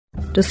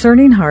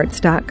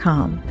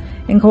DiscerningHearts.com,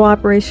 in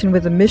cooperation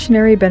with the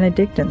Missionary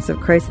Benedictines of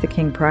Christ the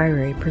King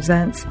Priory,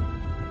 presents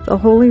The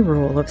Holy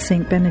Rule of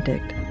St.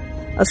 Benedict,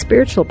 a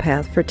spiritual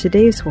path for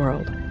today's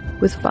world,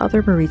 with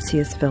Father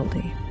Mauritius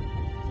Wilde.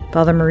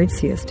 Father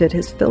Mauritius did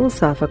his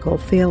philosophical,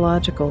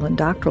 theological, and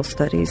doctoral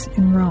studies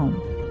in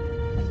Rome.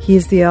 He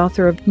is the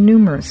author of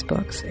numerous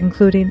books,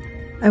 including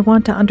I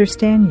Want to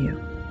Understand You,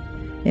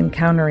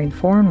 Encountering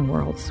Foreign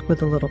Worlds with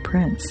the Little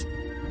Prince,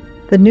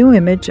 The New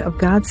Image of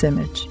God's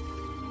Image,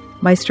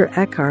 Meister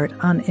Eckhart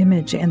on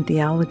Image and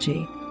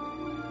Theology,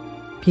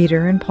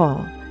 Peter and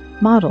Paul,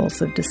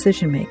 Models of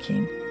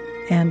Decision-Making,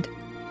 and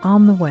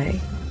On the Way,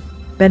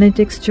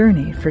 Benedict's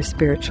Journey for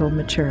Spiritual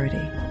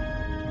Maturity.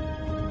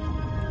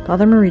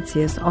 Father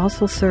Mauritius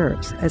also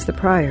serves as the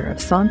prior of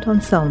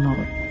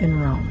Sant'Anselmo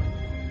in Rome.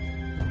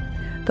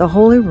 The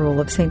Holy Rule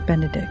of St.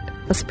 Benedict,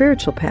 a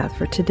spiritual path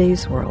for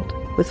today's world,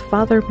 with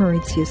Father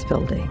Mauritius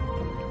Wilde.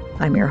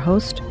 I'm your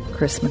host,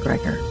 Chris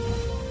McGregor.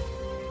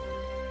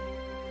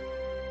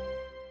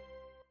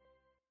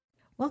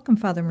 Welcome,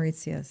 Father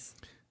Mauritius.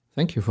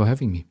 Thank you for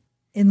having me.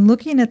 In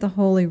looking at the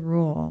Holy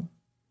Rule,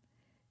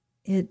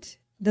 it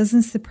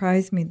doesn't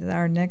surprise me that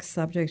our next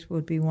subject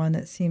would be one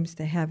that seems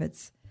to have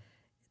its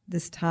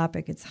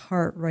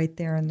heart right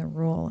there in the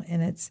rule.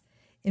 And it's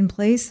in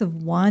place of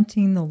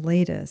wanting the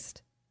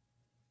latest,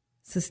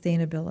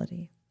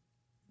 sustainability.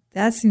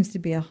 That seems to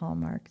be a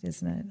hallmark,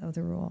 isn't it, of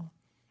the rule?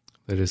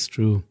 That is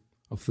true,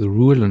 of the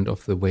rule and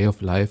of the way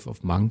of life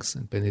of monks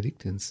and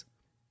Benedictines.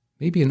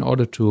 Maybe in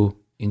order to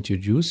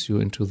introduce you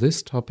into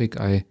this topic,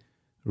 I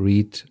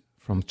read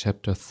from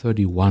chapter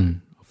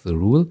 31 of the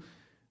rule,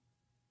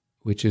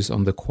 which is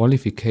on the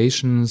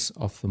qualifications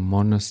of the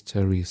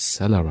monastery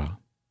cellarer.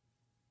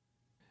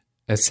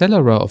 As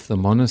cellarer of the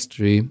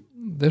monastery,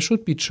 there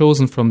should be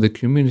chosen from the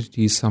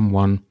community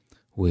someone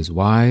who is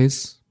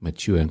wise,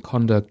 mature in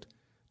conduct,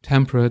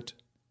 temperate,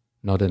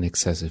 not an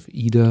excessive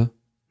eater,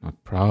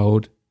 not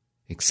proud,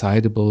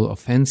 excitable,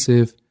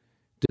 offensive,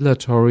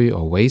 dilatory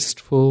or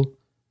wasteful,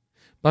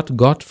 but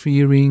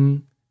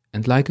God-fearing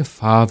and like a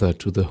father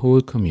to the whole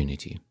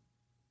community.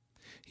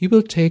 He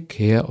will take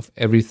care of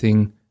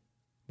everything,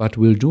 but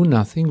will do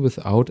nothing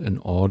without an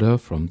order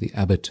from the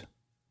abbot.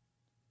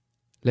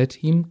 Let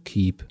him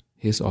keep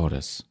his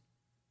orders.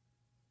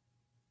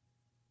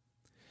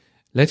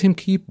 Let him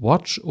keep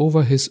watch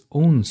over his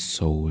own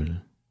soul,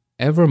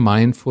 ever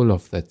mindful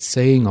of that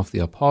saying of the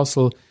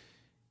apostle,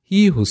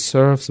 "He who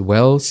serves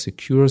well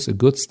secures a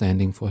good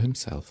standing for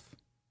himself."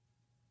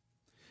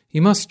 He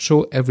must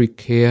show every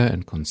care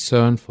and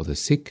concern for the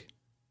sick,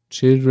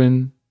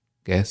 children,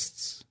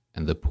 guests,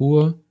 and the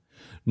poor,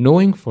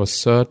 knowing for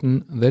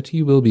certain that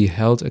he will be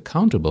held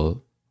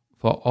accountable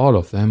for all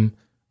of them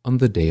on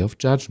the day of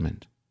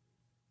judgment.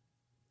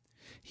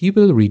 He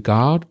will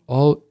regard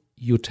all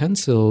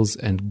utensils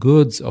and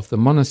goods of the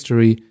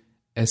monastery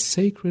as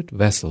sacred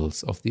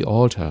vessels of the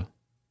altar,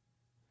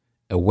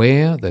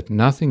 aware that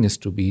nothing is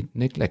to be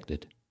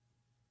neglected.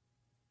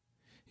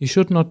 He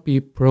should not be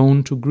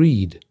prone to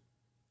greed,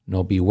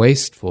 nor be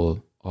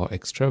wasteful or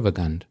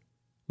extravagant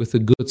with the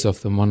goods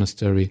of the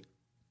monastery,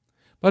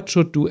 but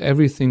should do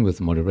everything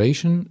with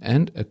moderation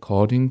and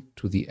according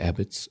to the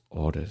abbot's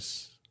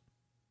orders.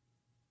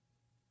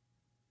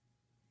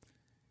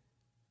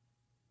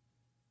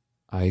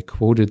 I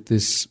quoted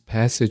this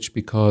passage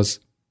because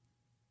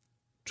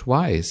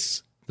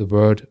twice the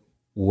word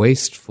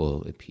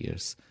wasteful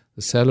appears.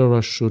 The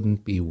cellarer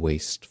shouldn't be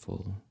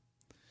wasteful.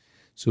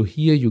 So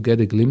here you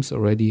get a glimpse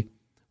already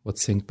what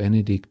St.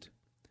 Benedict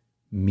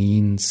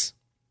means,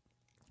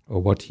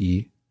 or what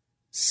he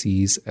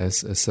sees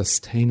as a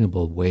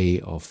sustainable way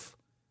of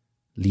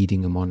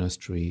leading a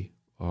monastery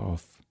or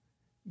of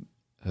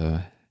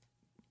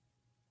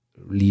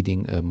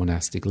leading a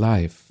monastic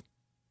life.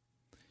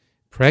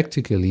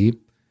 Practically,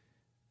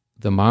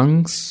 the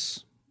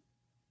monks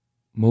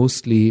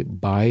mostly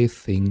buy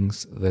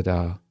things that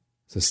are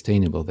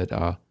sustainable, that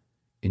are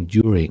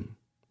enduring,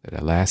 that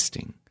are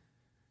lasting.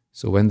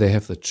 So when they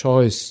have the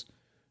choice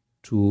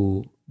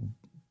to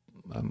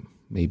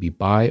maybe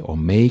buy or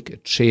make a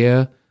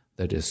chair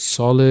that is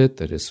solid,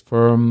 that is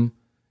firm,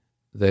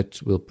 that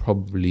will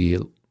probably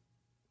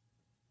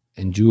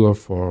endure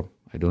for,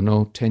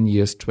 10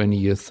 years, 20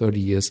 years, 30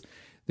 years,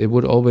 they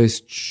would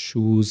always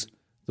choose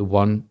the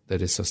one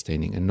that is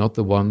sustaining and not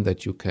the one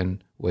that you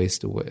can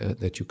waste away,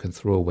 that you can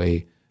throw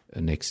away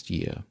next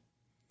year.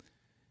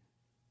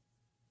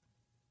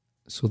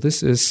 So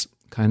this is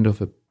kind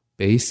of a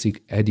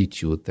basic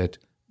attitude that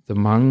the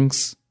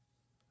monks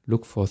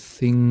look for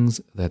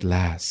things that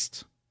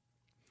last.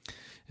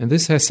 And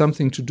this has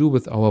something to do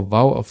with our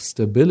vow of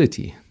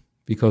stability,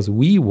 because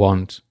we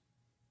want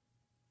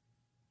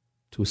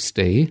to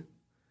stay,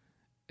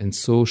 and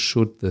so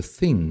should the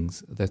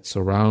things that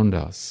surround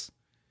us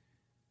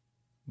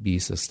be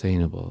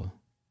sustainable.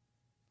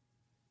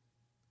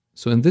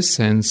 So in this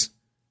sense,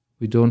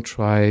 we don't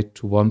try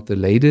to want the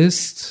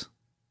latest,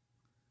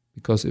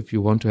 because if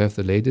you want to have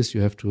the latest,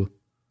 you have to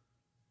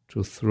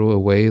throw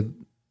away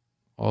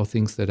all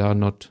things that are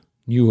not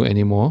new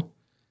anymore,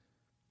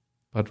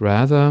 but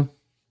rather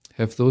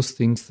have those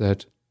things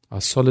that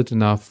are solid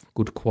enough,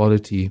 good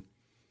quality,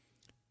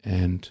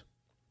 and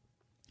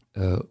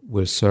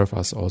will serve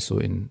us also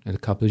in a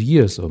couple of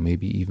years, or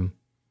maybe even,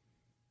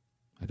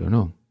 I don't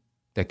know,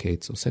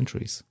 decades or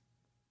centuries.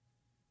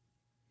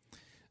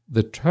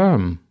 The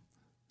term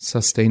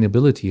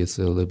sustainability is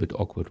a little bit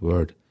awkward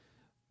word,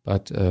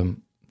 but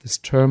this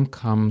term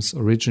comes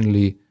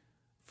originally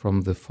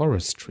from the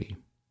forestry.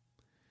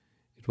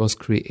 It was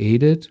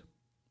created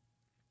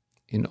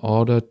in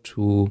order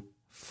to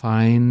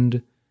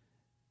find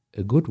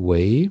a good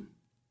way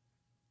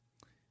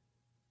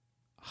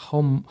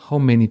how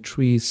many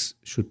trees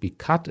should be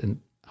cut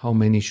and how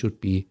many should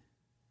be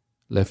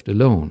left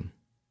alone.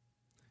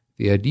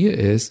 The idea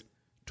is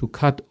to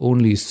cut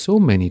only so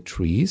many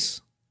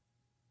trees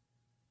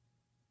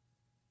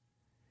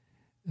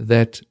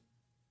that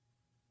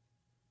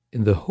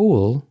in the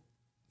whole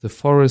the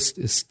forest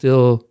is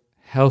still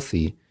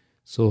healthy.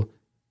 So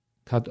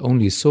cut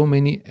only so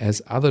many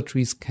as other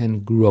trees can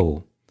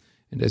grow.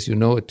 And as you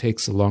know, it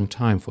takes a long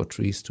time for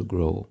trees to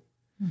grow.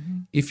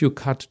 Mm-hmm. If you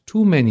cut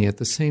too many at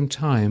the same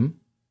time,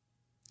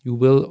 you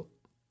will,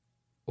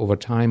 over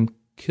time,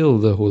 kill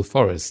the whole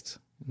forest.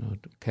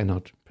 It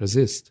cannot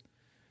persist.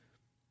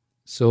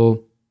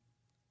 So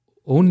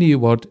only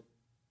what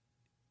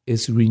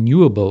is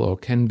renewable or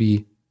can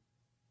be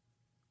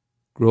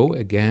grow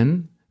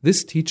again,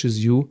 this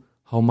teaches you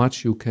how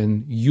much you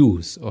can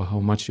use or how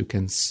much you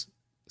can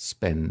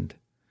spend.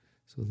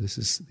 So this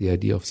is the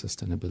idea of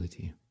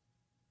sustainability.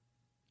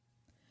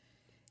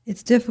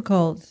 It's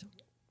difficult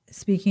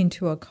speaking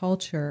to a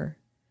culture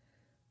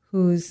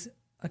whose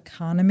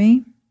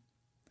economy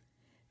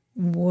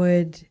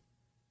would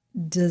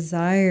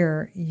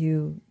desire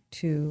you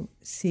to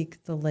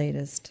seek the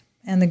latest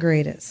and the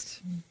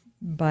greatest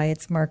by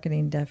its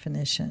marketing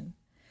definition.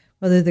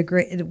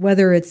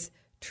 Whether it's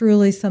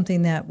truly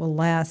something that will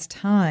last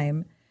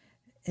time,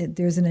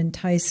 there's an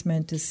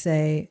enticement to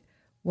say,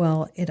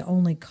 well, it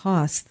only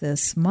costs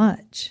this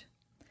much.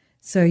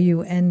 So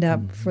you end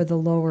up for the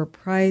lower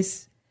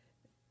price.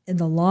 In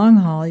the long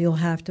haul, you'll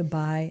have to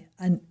buy,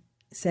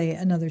 say,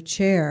 another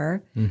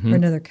chair or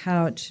another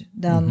couch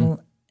down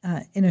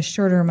in a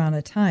shorter amount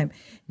of time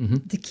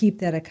to keep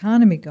that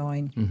economy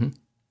going.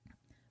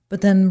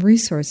 But then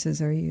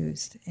resources are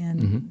used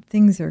and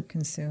things are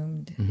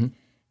consumed.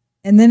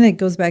 And then it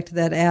goes back to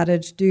that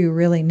adage, do you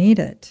really need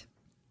it?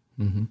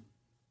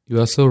 You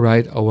are so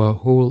right. Our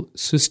whole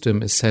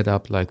system is set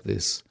up like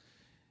this.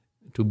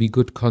 To be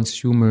good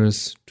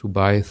consumers, to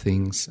buy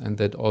things, and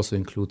that also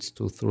includes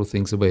to throw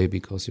things away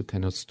because you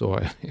cannot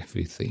store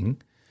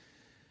everything.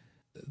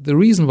 The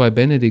reason why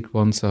Benedict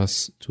wants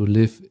us to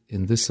live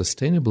in this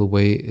sustainable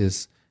way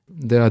is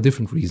there are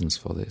different reasons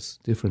for this,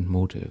 different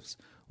motives.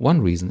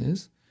 One reason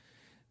is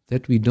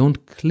that we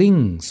don't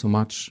cling so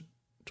much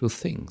to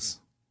things.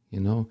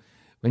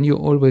 When you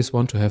always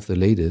want to have the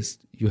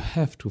latest, you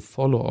have to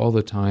follow all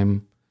the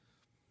time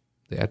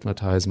the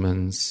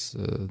advertisements,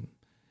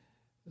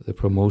 the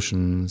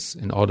promotions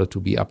in order to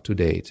be up to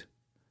date.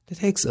 That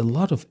takes a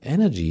lot of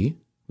energy,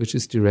 which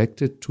is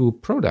directed to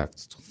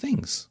products, to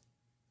things.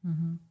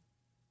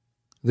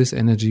 This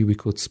energy we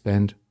could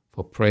spend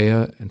for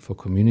prayer and for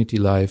community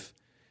life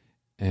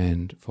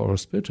and for our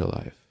spiritual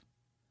life.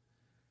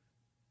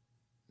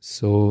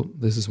 So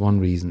this is one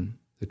reason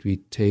that we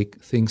take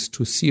things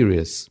too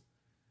serious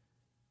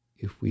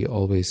if we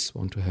always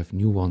want to have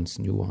new ones,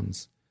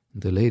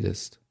 the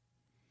latest.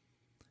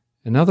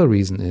 Another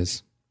reason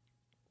is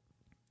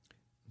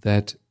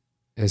that,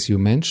 as you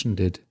mentioned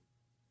it,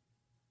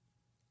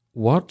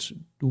 what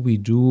do we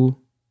do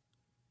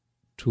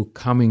to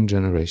coming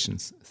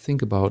generations?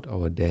 Think about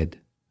our dead,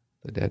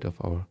 the dead of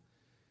our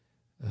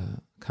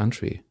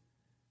country.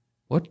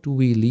 What do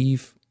we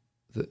leave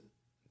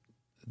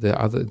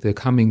the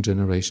coming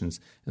generations?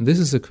 And this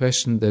is a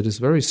question that is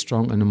very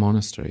strong in a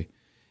monastery.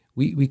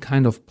 We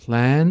kind of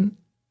plan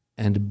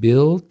and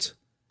build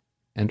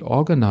and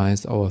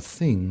organize our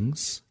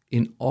things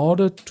in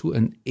order to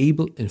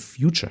enable a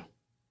future,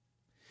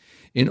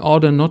 in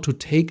order not to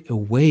take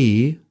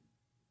away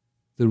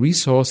the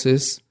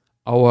resources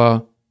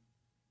our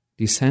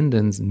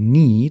descendants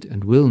need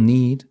and will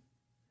need.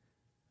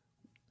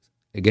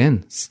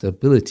 Again,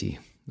 stability.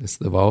 This is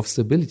the vow of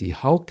stability.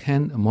 How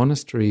can a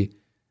monastery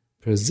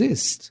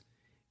persist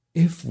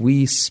if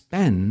we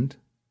spend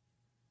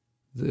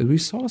the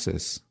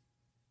resources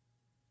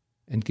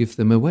and give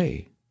them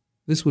away?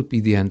 This would be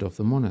the end of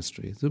the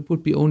monastery. It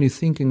would be only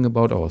thinking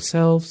about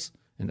ourselves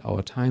and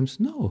our times.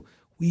 No,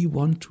 we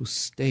want to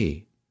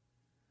stay.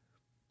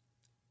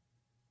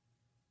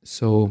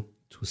 So,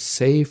 to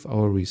save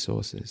our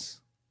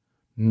resources,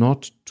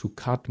 not to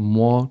cut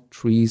more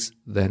trees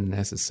than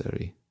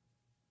necessary.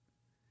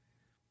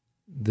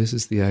 This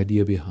is the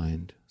idea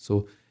behind.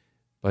 So,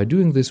 by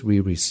doing this, we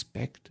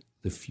respect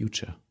the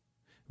future.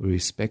 We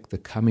respect the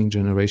coming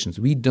generations.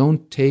 We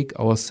don't take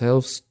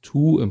ourselves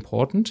too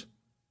important,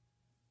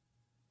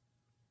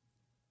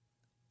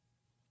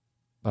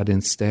 but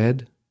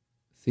instead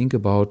think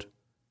about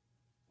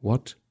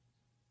what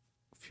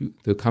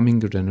the coming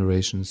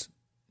generations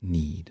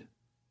need.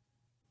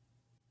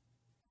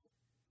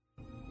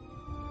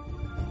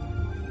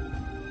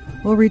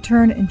 We'll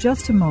return in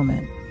just a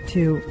moment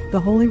to The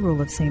Holy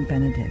Rule of St.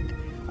 Benedict,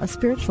 a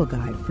spiritual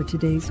guide for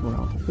today's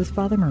world with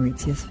Father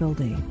Mauritius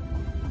Wilde.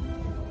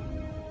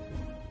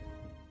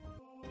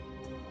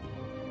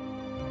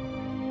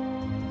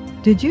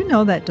 Did you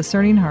know that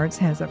Discerning Hearts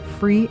has a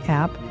free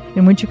app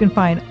in which you can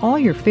find all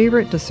your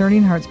favorite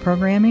Discerning Hearts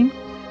programming?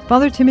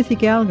 Father Timothy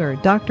Gallagher,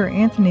 Dr.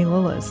 Anthony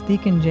Lillis,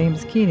 Deacon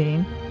James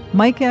Keating,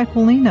 Mike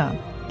Aquilina,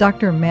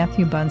 Dr.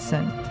 Matthew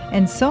Bunson,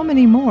 and so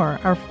many more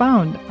are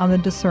found on the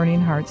Discerning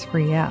Hearts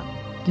free app.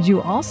 Did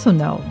you also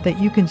know that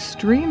you can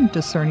stream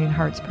Discerning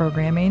Hearts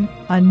programming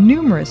on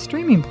numerous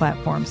streaming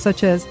platforms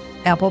such as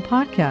Apple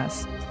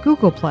Podcasts,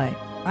 Google Play,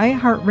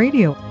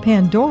 iHeartRadio,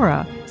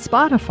 Pandora,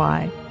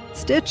 Spotify,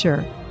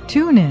 Stitcher,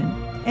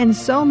 TuneIn, and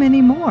so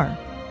many more?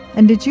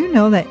 And did you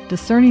know that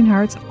Discerning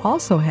Hearts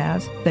also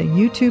has the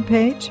YouTube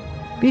page?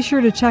 Be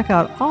sure to check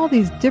out all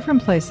these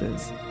different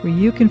places where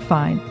you can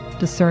find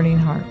Discerning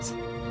Hearts.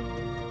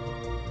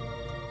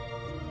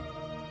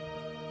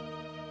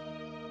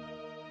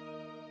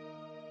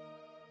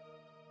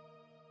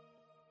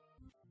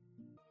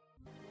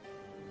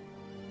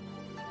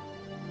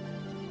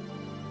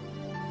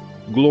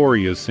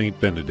 Glorious Saint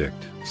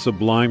Benedict,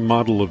 sublime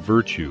model of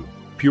virtue,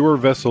 pure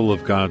vessel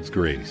of God's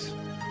grace,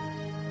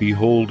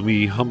 behold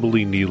me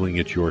humbly kneeling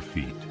at your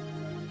feet.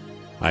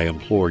 I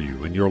implore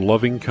you in your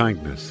loving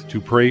kindness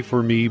to pray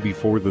for me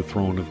before the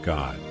throne of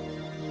God.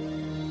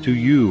 To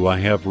you I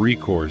have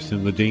recourse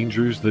in the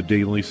dangers that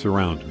daily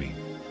surround me.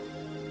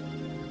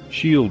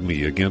 Shield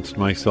me against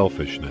my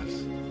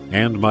selfishness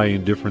and my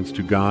indifference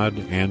to God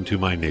and to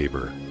my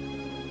neighbor.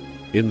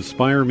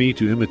 Inspire me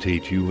to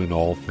imitate you in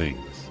all things.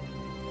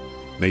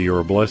 May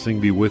your blessing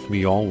be with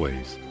me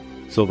always,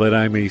 so that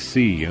I may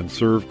see and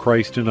serve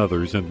Christ in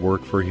others and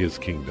work for his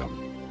kingdom.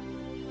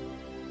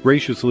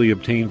 Graciously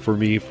obtain for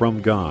me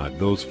from God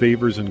those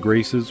favors and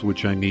graces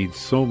which I need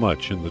so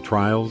much in the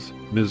trials,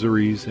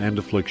 miseries, and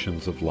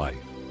afflictions of life.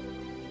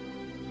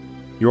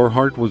 Your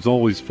heart was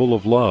always full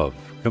of love,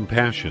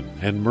 compassion,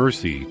 and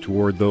mercy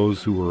toward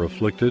those who were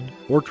afflicted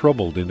or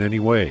troubled in any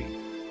way.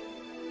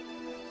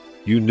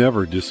 You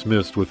never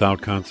dismissed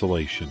without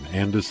consolation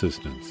and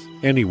assistance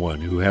anyone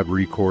who had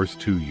recourse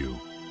to you.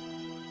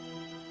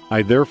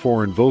 I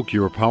therefore invoke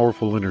your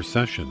powerful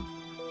intercession,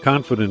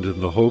 confident in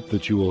the hope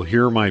that you will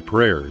hear my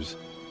prayers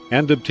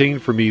and obtain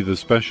for me the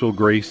special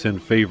grace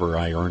and favor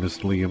I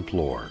earnestly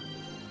implore.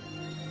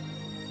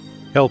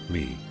 Help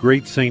me,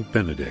 great Saint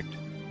Benedict,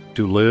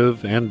 to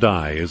live and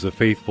die as a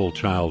faithful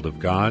child of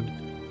God,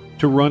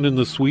 to run in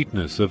the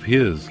sweetness of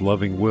his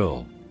loving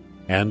will,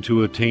 and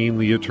to attain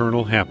the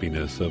eternal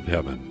happiness of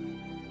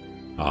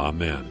heaven.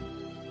 Amen.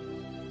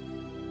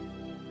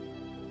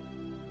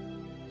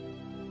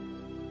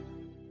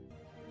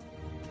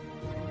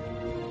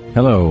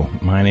 Hello,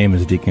 my name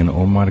is Deacon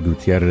Omar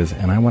Gutierrez,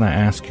 and I want to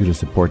ask you to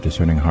support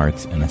Discerning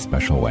Hearts in a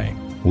special way.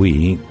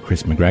 We,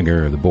 Chris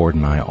McGregor, the board,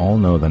 and I all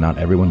know that not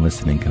everyone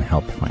listening can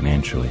help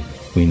financially.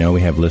 We know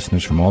we have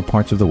listeners from all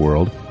parts of the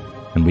world,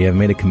 and we have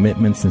made a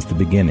commitment since the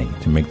beginning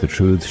to make the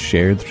truths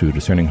shared through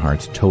Discerning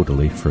Hearts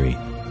totally free.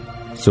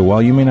 So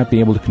while you may not be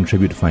able to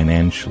contribute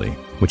financially,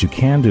 what you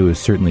can do is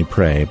certainly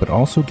pray, but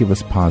also give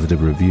us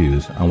positive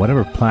reviews on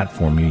whatever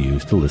platform you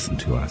use to listen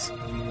to us.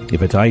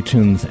 If it's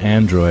iTunes,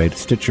 Android,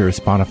 Stitcher, or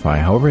Spotify,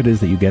 however it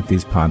is that you get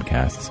these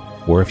podcasts,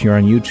 or if you're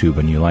on YouTube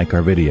and you like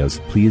our videos,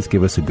 please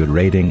give us a good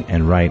rating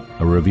and write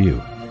a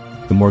review.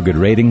 The more good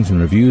ratings and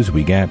reviews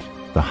we get,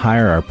 the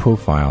higher our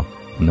profile,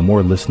 and the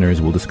more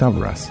listeners will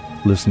discover us,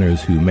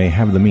 listeners who may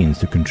have the means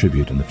to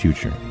contribute in the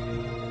future.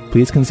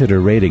 Please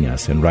consider rating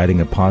us and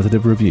writing a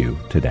positive review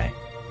today.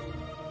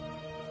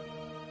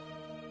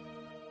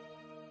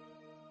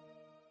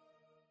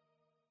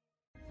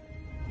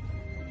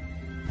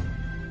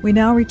 We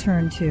now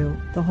return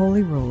to The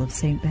Holy Rule of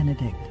St.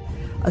 Benedict,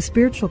 a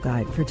spiritual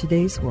guide for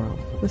today's world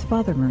with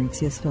Father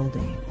Mauritius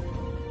Wilde.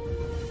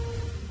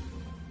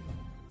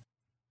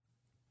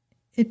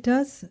 It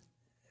does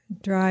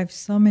drive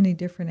so many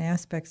different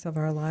aspects of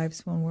our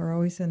lives when we're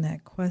always in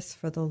that quest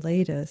for the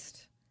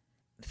latest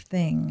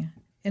thing.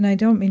 And I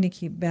don't mean to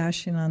keep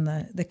bashing on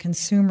the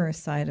consumer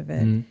side of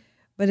it,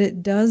 but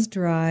it does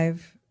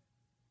drive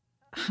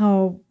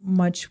how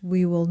much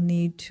we will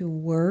need to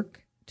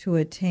work to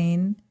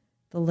attain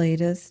the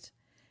latest.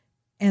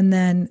 And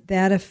then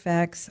that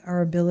affects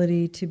our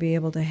ability to be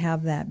able to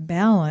have that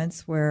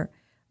balance where,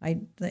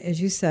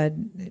 as you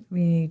said, we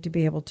need to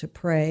be able to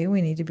pray.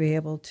 We need to be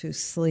able to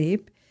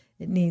sleep.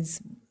 It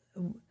needs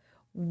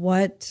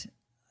what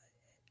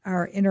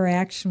our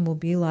interaction will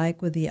be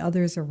like with the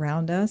others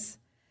around us,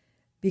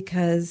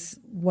 because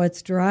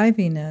what's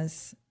driving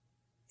us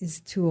is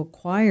to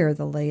acquire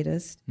the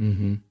latest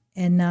and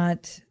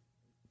not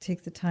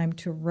take the time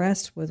to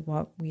rest with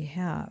what we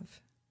have.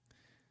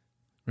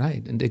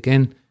 Right. And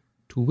again,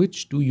 to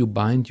which do you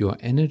bind your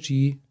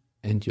energy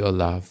and your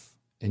love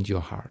and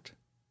your heart?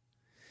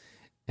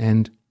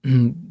 And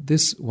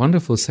this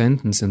wonderful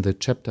sentence in the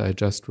chapter I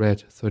just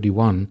read,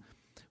 31,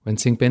 when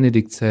St.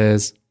 Benedict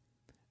says,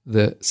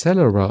 the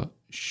cellarer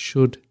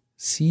should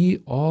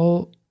see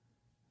all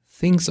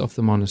things of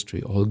the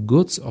monastery, all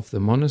goods of the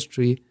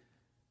monastery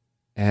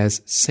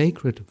as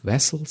sacred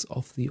vessels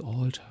of the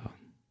altar.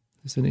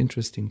 This is an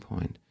interesting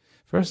point.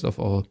 First of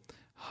all,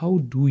 how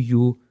do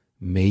you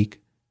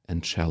make a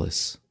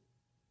chalice?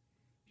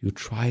 You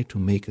try to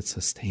make it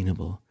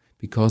sustainable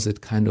because it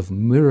kind of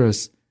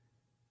mirrors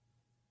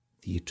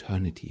the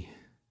eternity.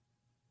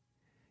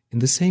 In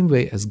the same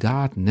way as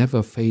God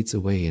never fades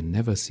away and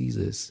never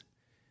ceases,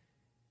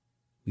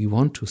 we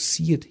want to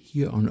see it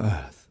here on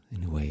earth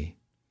in a way.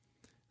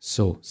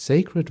 So,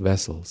 sacred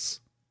vessels,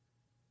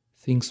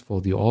 things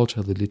for the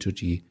altar, the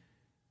liturgy,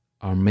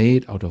 are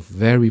made out of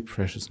very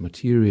precious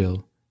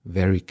material,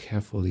 very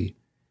carefully,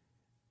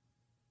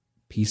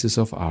 pieces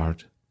of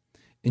art,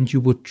 and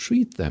you would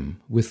treat them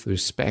with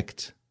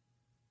respect.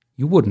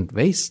 You wouldn't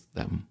waste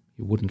them.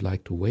 You wouldn't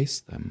like to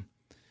waste them.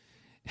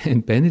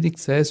 And Benedict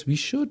says we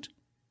should.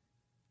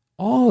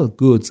 All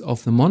goods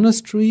of the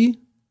monastery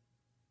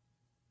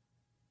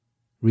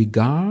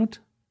regard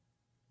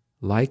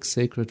like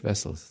sacred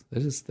vessels.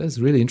 That's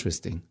really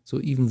interesting. So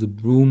even the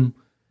broom,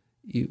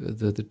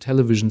 the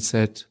television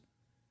set,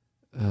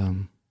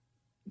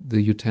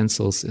 the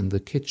utensils in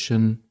the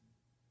kitchen,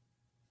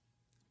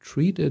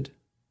 treated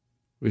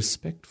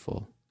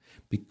respectful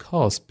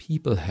because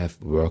people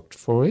have worked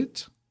for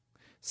it,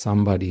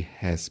 somebody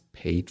has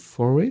paid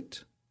for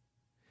it,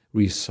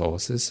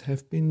 resources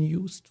have been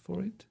used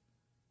for it.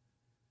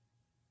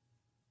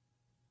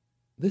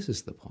 This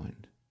is the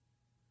point.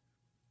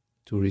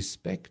 To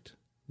respect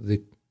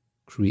the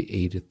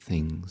created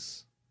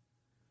things.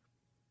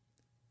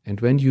 And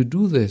when you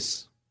do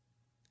this,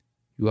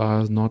 you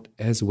are not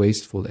as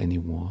wasteful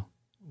anymore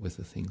with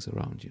the things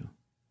around you.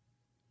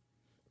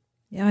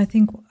 Yeah, I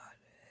think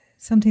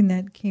something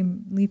that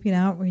came leaping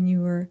out when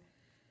you were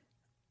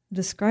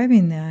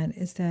describing that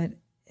is that,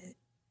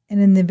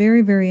 and in the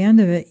very, very end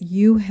of it,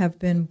 you have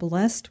been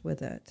blessed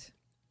with it.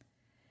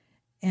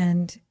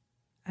 And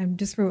I'm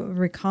just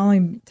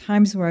recalling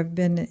times where I've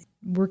been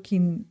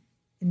working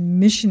in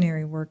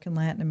missionary work in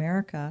Latin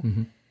America,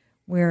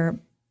 where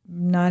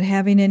not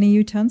having any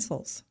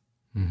utensils.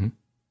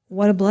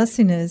 What a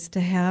blessing is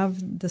to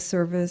have the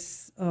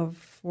service of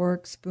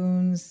forks,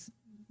 spoons,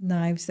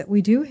 knives that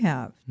we do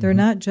have. They're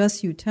not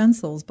just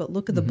utensils, but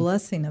look at the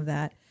blessing of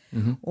that.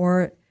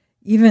 Or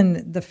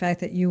even the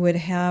fact that you would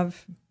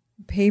have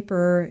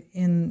paper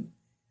in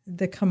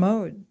the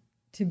commode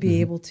to be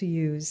able to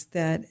use,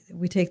 that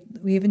we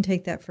even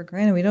take that for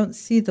granted. We don't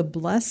see the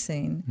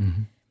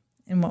blessing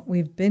in what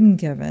we've been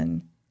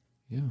given.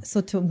 Yeah.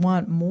 So to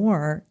want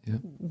more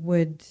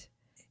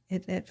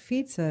it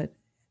feeds a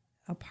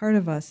part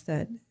of us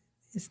that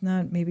is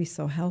not maybe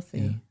so healthy.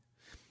 Yeah.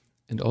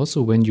 And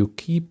also when you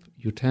keep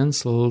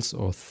utensils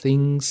or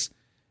things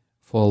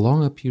for a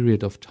longer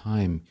period of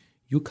time,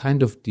 you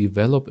kind of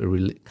develop a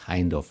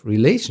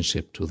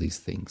relationship to these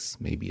things,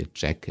 maybe a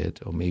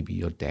jacket or maybe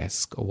your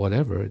desk or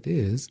whatever it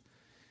is.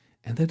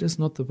 And that is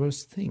not the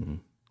worst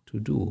thing to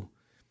do.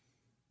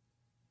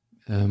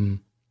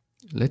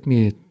 Let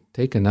me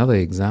take another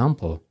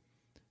example.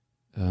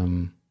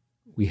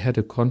 We had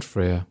a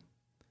confrere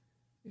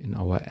in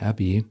our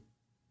abbey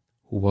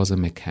who was a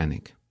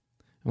mechanic.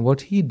 And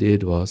what he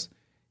did was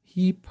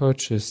he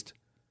purchased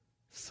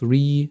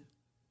 3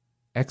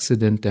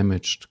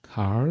 accident-damaged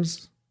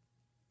cars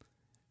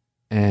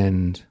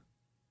and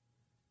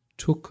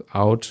took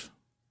out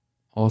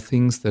all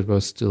things that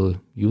were still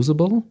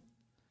usable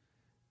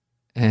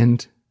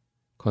and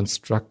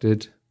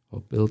constructed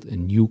or built a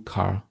new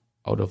car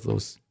out of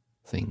those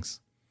things.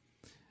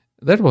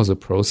 That was a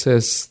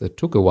process that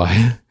took a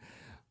while,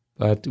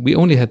 but we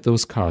only had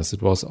those cars.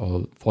 It was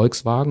all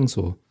Volkswagen,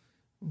 so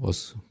it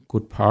was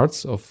good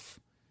parts of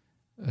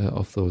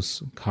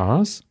those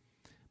cars,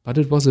 but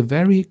it was a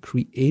very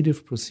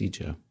creative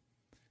procedure.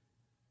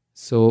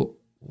 So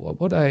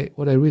what I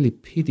really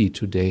pity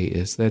today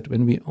is that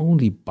when we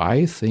only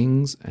buy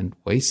things and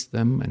waste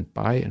them and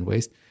buy and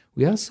waste,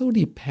 we are so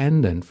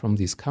dependent from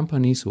these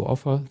companies who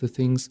offer the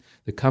things.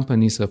 The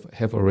companies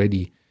have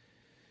already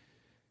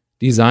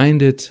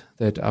designed it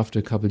that after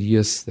a couple of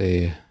years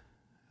they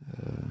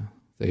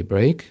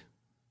break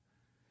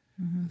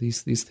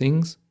these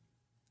things.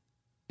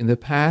 In the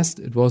past,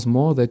 it was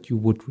more that you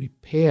would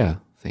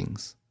repair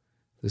things.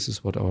 This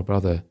is what our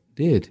brother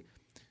did,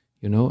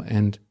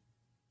 and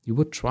you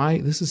would try.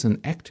 This is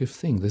an active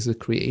thing. This is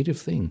a creative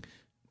thing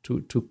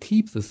to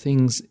keep the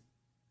things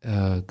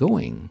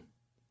going.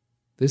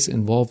 This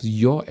involves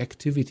your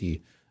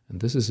activity,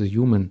 and this is a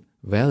human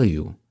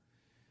value.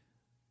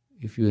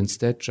 If you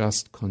instead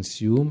just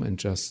consume and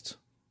just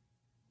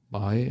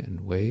buy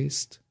and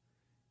waste,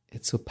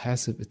 it's so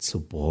passive, it's so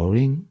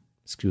boring.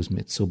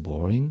 It's so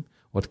boring.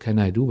 What can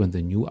I do when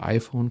the new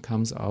iPhone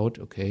comes out?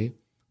 Okay,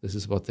 this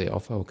is what they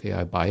offer. Okay,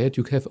 I buy it.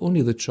 You have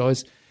only the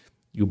choice.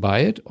 You buy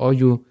it or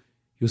you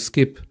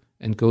skip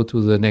and go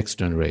to the next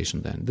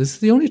generation then. This is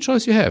the only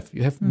choice you have.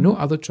 You have no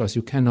other choice.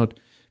 You cannot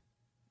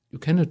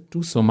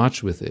do so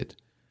much with it.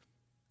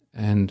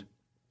 And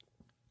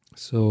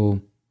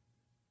so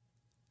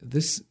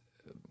this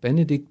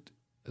Benedict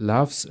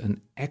loves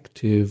an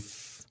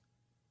active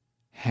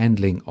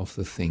handling of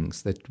the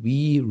things, that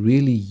we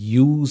really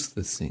use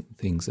the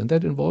things, and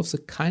that involves a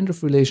kind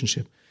of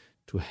relationship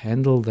to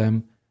handle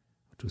them,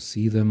 to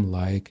see them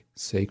like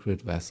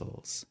sacred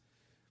vessels.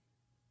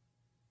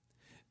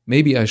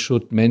 Maybe I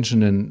should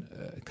mention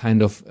a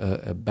kind of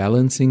a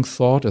balancing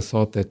thought, a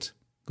thought that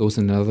goes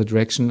in another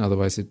direction,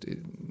 otherwise I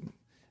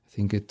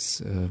think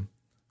it's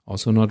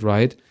also not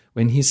right.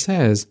 When he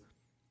says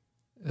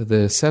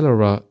the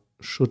cellarer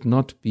should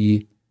not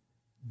be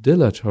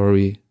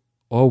dilatory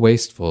or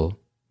wasteful.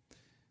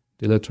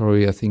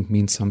 Dilatory, I think,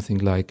 means something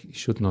like he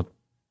should not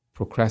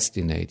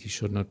procrastinate, he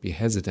should not be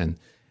hesitant,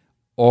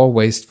 or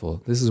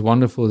wasteful. This is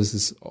wonderful. This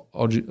is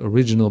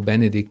original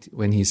Benedict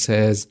when he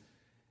says,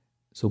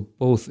 so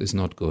both is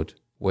not good,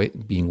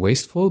 being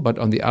wasteful, but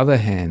on the other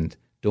hand,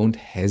 don't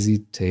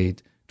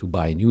hesitate to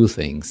buy new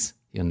things,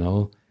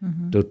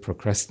 Don't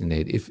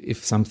procrastinate.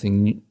 If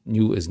something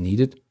new is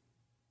needed,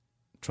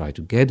 try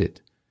to get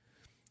it.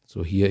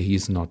 So here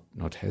he's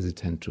not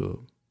hesitant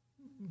to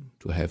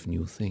have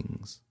new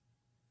things.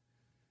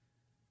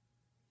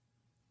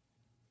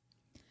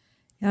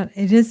 Yeah,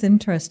 it is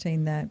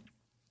interesting that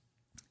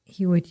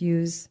he would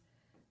use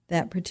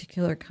that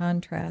particular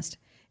contrast.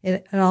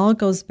 It all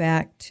goes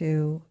back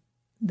to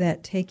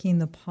that taking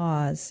the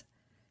pause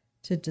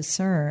to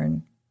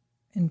discern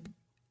and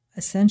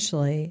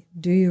essentially,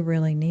 do you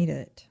really need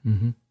it?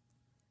 Mm-hmm.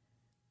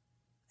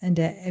 And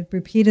to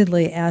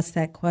repeatedly ask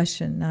that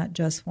question, not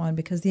just one,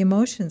 because the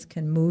emotions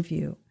can move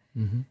you,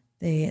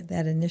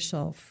 that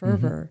initial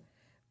fervor,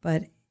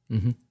 but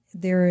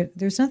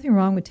there's nothing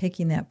wrong with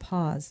taking that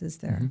pause, is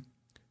there?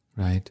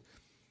 Right.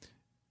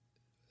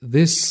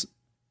 This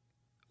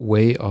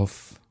way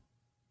of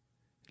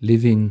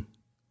living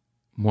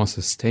more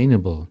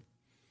sustainable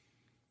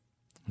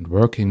and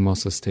working more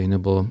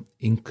sustainable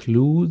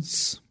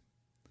includes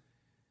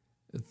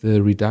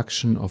the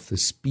reduction of the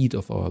speed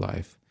of our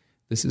life.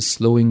 This is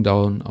slowing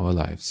down our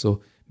lives.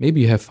 So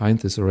maybe you have found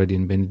this already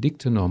in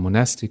Benedictine or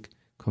monastic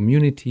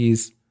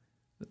communities.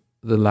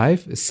 The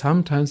life is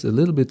sometimes a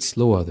little bit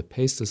slower. The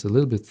pace is a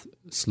little bit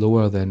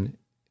slower than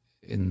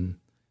in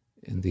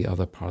the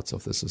other parts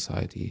of the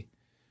society.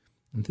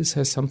 And this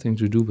has something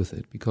to do with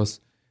it, because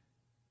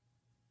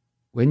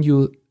when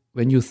you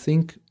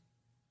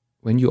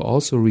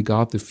also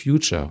regard the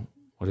future,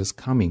 what is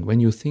coming, when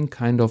you think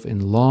kind of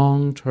in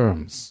long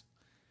terms,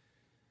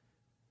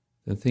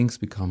 then things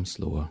become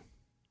slower.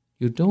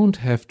 You don't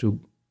have to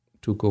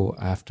go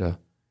after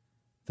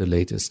the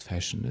latest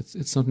fashion.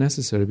 It's not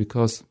necessary,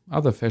 because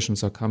other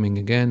fashions are coming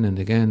again and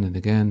again and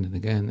again and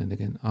again and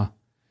again.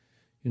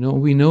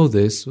 We know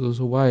this, so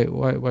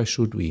why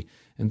should we?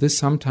 And this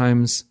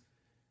sometimes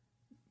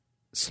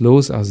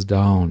slows us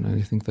down, and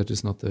I think that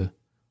is not the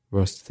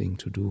worst thing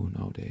to do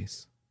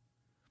nowadays.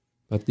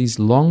 But these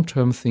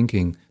long-term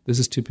thinking, this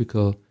is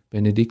typical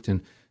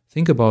Benedictine.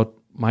 Think about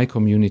my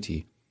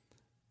community.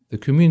 The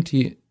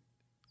community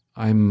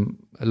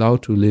I'm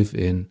allowed to live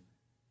in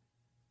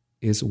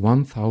is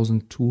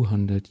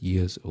 1,200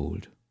 years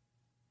old.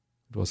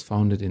 It was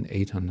founded in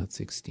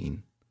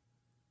 816.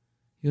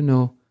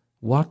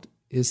 What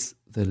is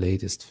the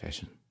latest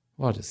fashion?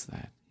 What is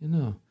that?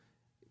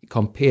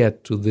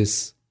 Compared to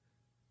this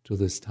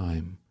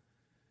time.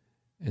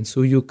 And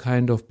so you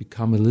kind of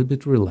become a little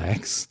bit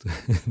relaxed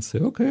and say,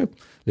 okay,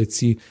 let's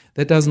see.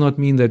 That does not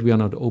mean that we are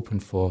not open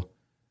for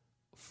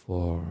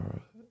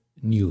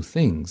new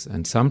things.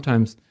 And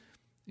sometimes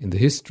in the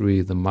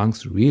history, the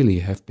monks really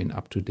have been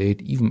up to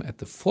date, even at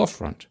the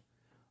forefront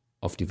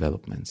of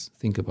developments.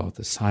 Think about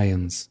the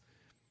science.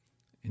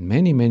 In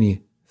many,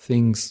 many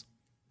things,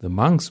 the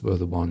monks were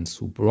the ones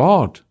who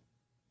brought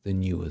the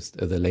newest,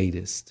 the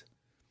latest.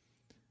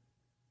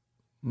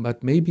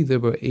 But maybe they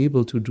were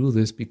able to do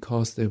this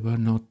because they were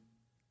not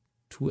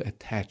too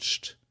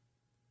attached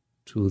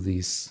to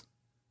these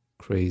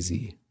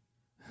crazy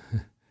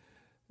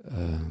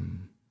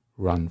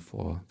run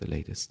for the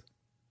latest.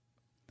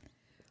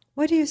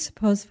 What do you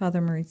suppose,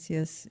 Father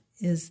Mauritius,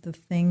 is the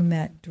thing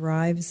that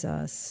drives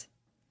us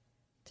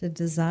to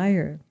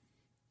desire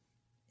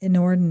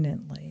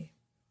inordinately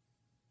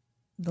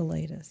the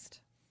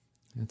latest?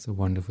 That's a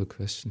wonderful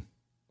question.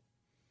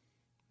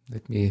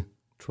 Let me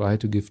try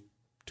to give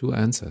two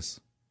answers.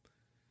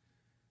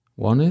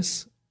 One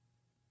is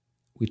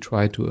we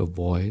try to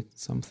avoid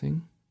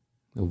something,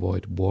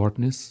 avoid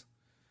boredness,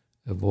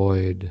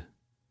 avoid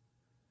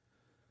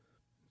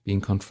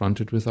being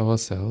confronted with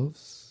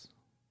ourselves,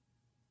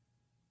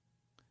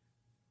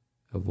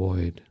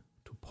 avoid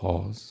to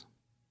pause,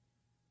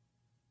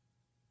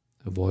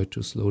 avoid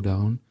to slow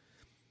down.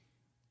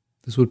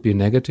 This would be a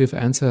negative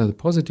answer. The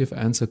positive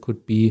answer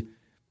could be,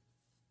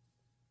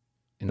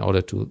 in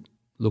order to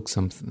look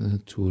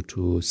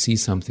to see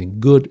something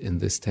good in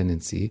this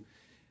tendency,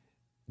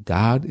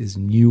 God is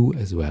new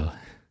as well.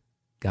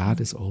 God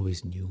is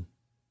always new.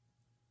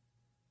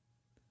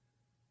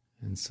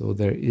 And so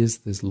there is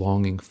this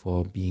longing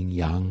for being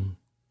young,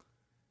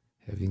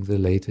 having the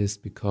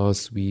latest,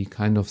 because we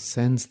kind of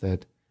sense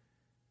that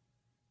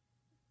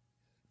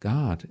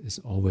God is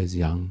always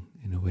young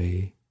in a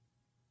way.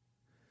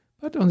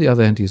 But on the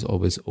other hand, he's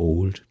always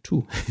old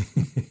too.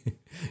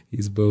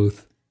 He's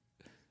both.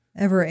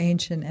 Ever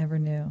ancient, ever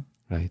new.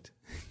 Right.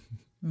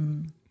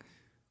 Mm.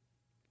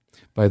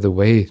 By the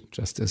way,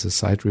 just as a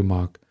side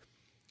remark,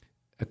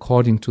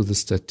 according to the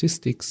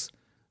statistics,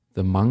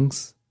 the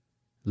monks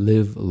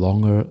live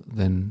longer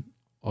than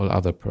all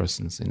other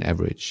persons in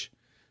average.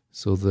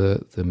 So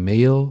the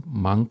male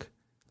monk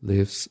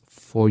lives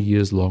 4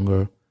 years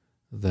longer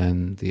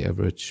than the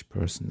average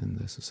person in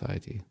the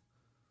society.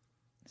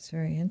 It's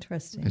very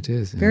interesting. It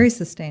is. Very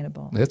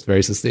sustainable. That's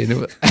very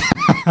sustainable.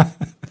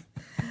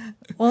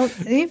 Well,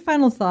 any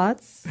final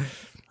thoughts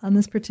on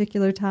this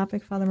particular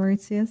topic, Father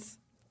Mauritius?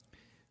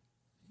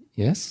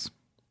 Yes.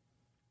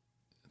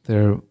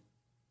 There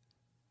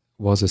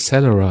was a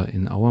cellarer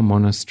in our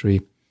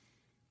monastery.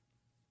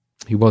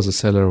 He was a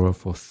cellarer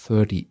for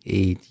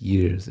 38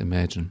 years,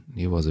 imagine.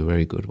 He was a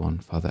very good one,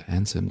 Father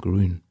Anselm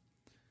Grün.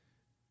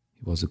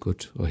 He's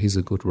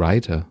a good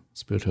writer,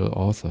 spiritual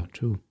author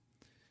too.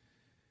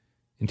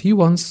 And he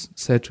once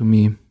said to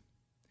me,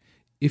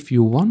 if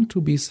you want to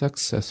be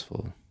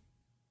successful,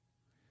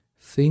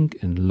 think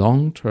in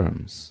long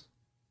terms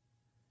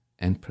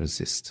and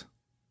persist.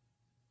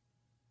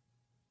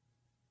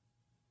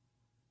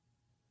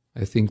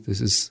 I think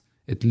this is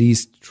at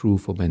least true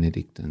for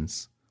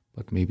Benedictines,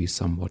 but maybe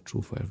somewhat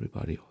true for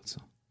everybody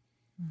also.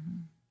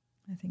 Mm-hmm.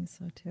 I think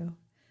so too.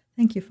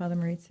 Thank you, Father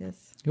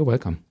Mauritius. You're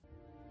welcome.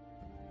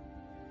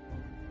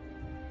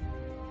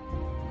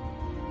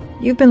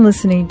 You've been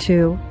listening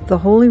to The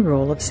Holy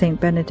Rule of St.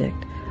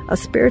 Benedict, a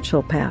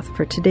spiritual path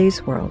for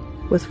today's world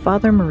with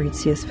Father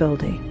Mauritius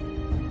Wilde.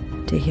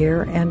 To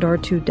hear and or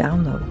to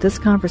download this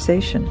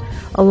conversation,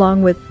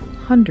 along with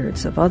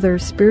hundreds of other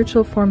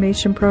spiritual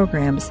formation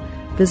programs,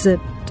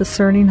 visit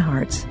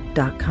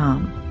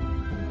discerninghearts.com.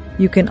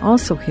 You can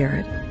also hear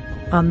it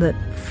on the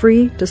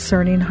free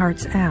Discerning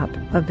Hearts app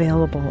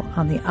available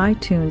on the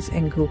iTunes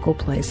and Google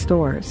Play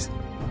stores.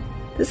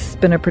 This has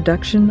been a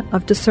production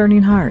of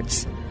Discerning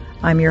Hearts.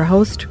 I'm your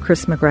host,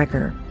 Chris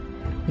McGregor.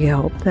 We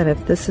hope that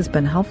if this has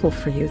been helpful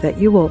for you, that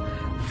you will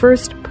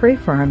first pray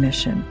for our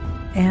mission,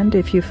 and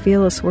if you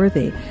feel us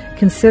worthy,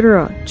 consider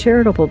a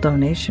charitable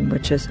donation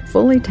which is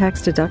fully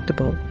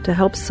tax-deductible to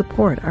help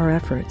support our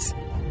efforts.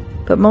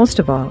 But most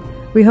of all,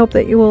 we hope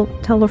that you will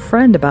tell a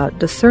friend about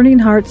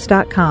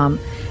discerninghearts.com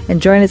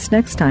and join us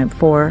next time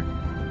for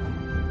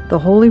The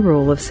Holy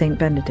Rule of St.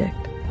 Benedict,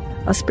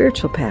 a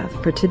spiritual path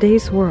for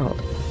today's world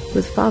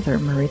with Father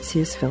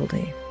Mauritius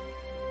Wilde.